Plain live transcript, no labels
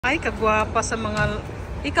Ay, kagwapa sa mga...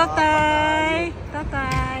 Ikaw, Tay!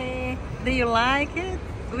 Tatay! Do you like it?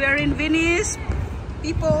 We are in Venice,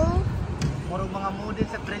 people. Murong mga model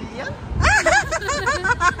sa Brilliant.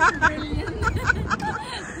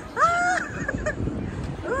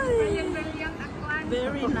 Brilliant akuan.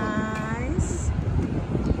 Very nice.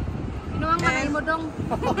 Inuang man mo dong.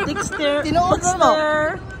 Dexter. Tinuod mo.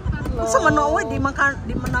 Sa manoy, di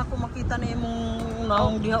man ako makita na imong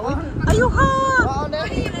naong diha. Ayuha! Wow,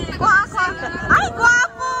 Nelly. Ay,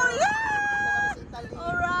 guwapo! Yeah!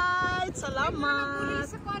 Alright, salamat.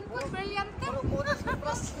 Sa kuan po, brilliant. Murong model sa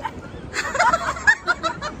Plus.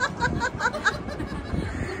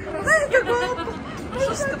 Ay, kagwapo.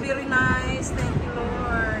 This is very nice. Thank you,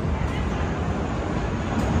 Lord.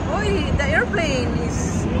 Oy, the airplane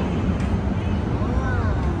is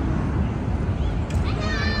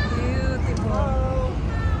beautiful.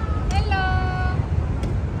 Hello.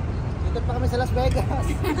 Dito pa kami sa Las Vegas.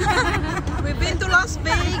 We've been to Las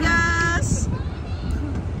Vegas.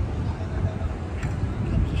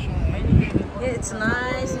 Yeah, it's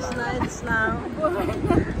nice. It's nice now.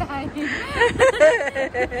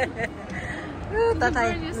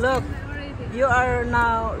 Tatay, look. You are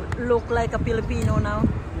now look like a Filipino now.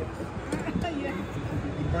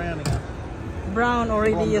 Brown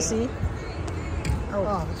already, you see.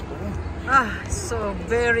 Oh, that's cool. Ah, so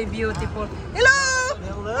very beautiful. Hello.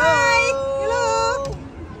 Hello. Hi. Hello.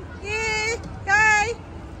 Yay. Hi.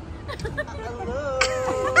 Hello.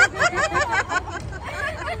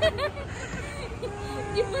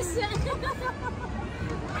 Di ba siya?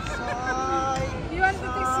 Say, You want to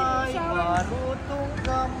take a shower? marutong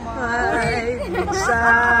kamay. Ay,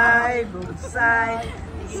 bugsay, bugsay,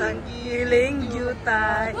 sa kiling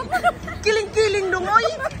jutay. Kiling-kiling dungoy.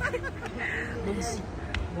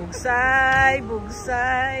 Bugsay,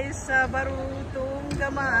 bugsay, sa barutong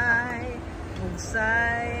gamay.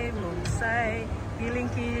 Bugsay, bugsay,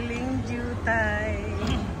 kiling-kiling jutay.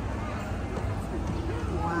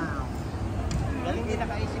 Wow. Galing din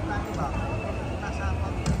nakaisip natin ba? Nasa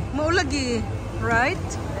pag... Maulagi, right?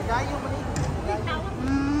 Nagayo mo rin.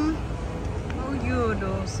 Oh, you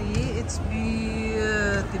do see, it's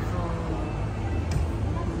beautiful.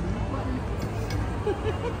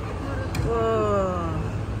 Oh,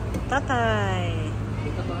 tatay.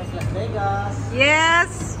 Dito pa sa Las Vegas.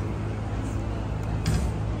 Yes.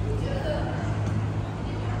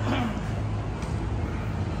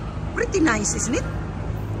 Pretty nice, isn't it?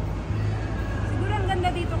 Siguro ang ganda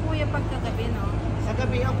dito kuya pagkagabi, no? Sa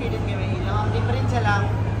gabi, okay din kami ilaw. Ang diferensya lang,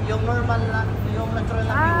 yung normal lang, yung natural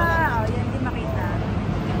lang, yung wala na. Yan di makita.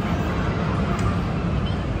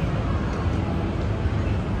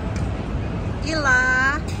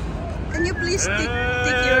 Ila, can you please take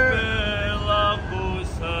your...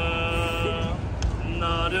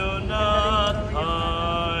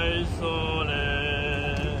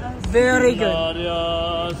 Very good.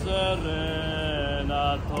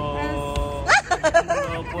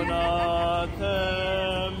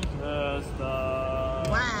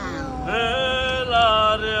 Wow.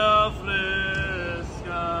 Nell'aria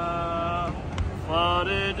fresca,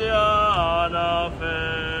 fare di una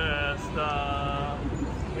festa,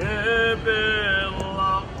 che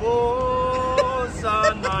bella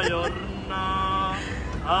cosa una giornata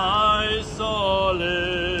ai sole.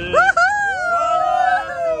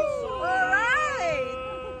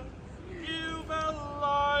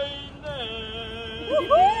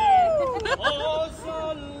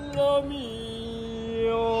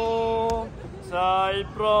 Sei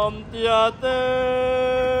pronti a te,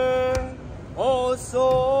 oh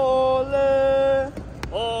sole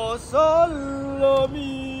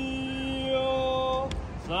mio,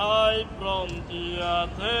 sei pronti a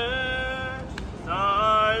te,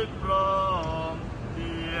 sei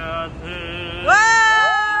pronti a te.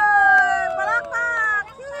 Wow! Palakpak!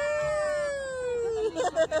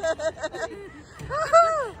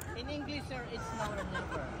 In English, sir, it's now or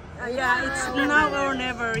never. Yeah, it's now or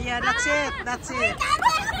never. Yeah, that's it. That's it.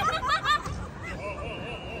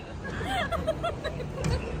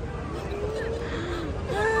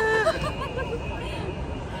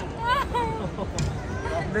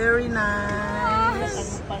 Very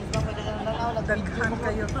nice. Daghan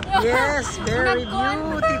kayo. Yes, very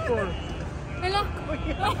beautiful. Hello.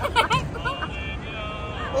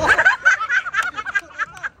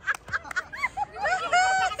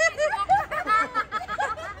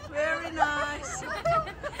 Very nice.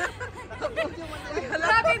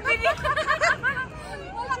 Grabe video.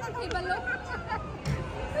 Wala kang ibalo.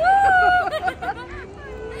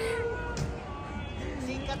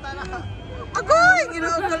 Sikat na. Agoy!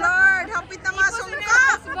 Ginoo ko, Lord! Hapit na masong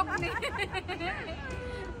ka!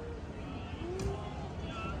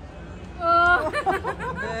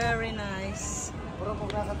 Very nice. Puro pag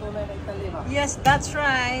nakatunay na Italy, ma'am. Yes, that's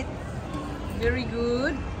right. Very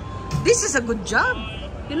good. This is a good job.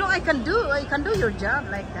 You know, I can do your job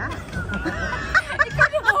like that.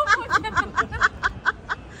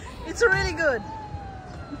 It's really good.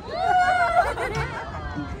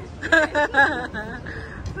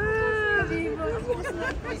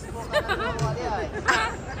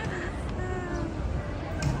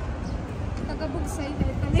 Tagabugsay na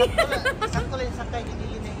Italy. Sakto lang sa kay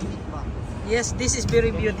hindi na init ba? Yes, this is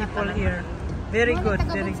very beautiful here. Very good,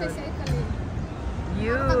 very Tagabugsay good. sa Italy.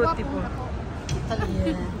 Beautiful. Italy.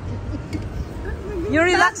 Yeah. You're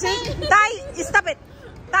relaxing? Tay, stop it.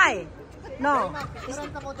 Tay. No.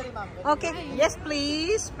 Kuranta mo diri, ma'am. Okay. Yes,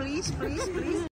 please. Please, please, please.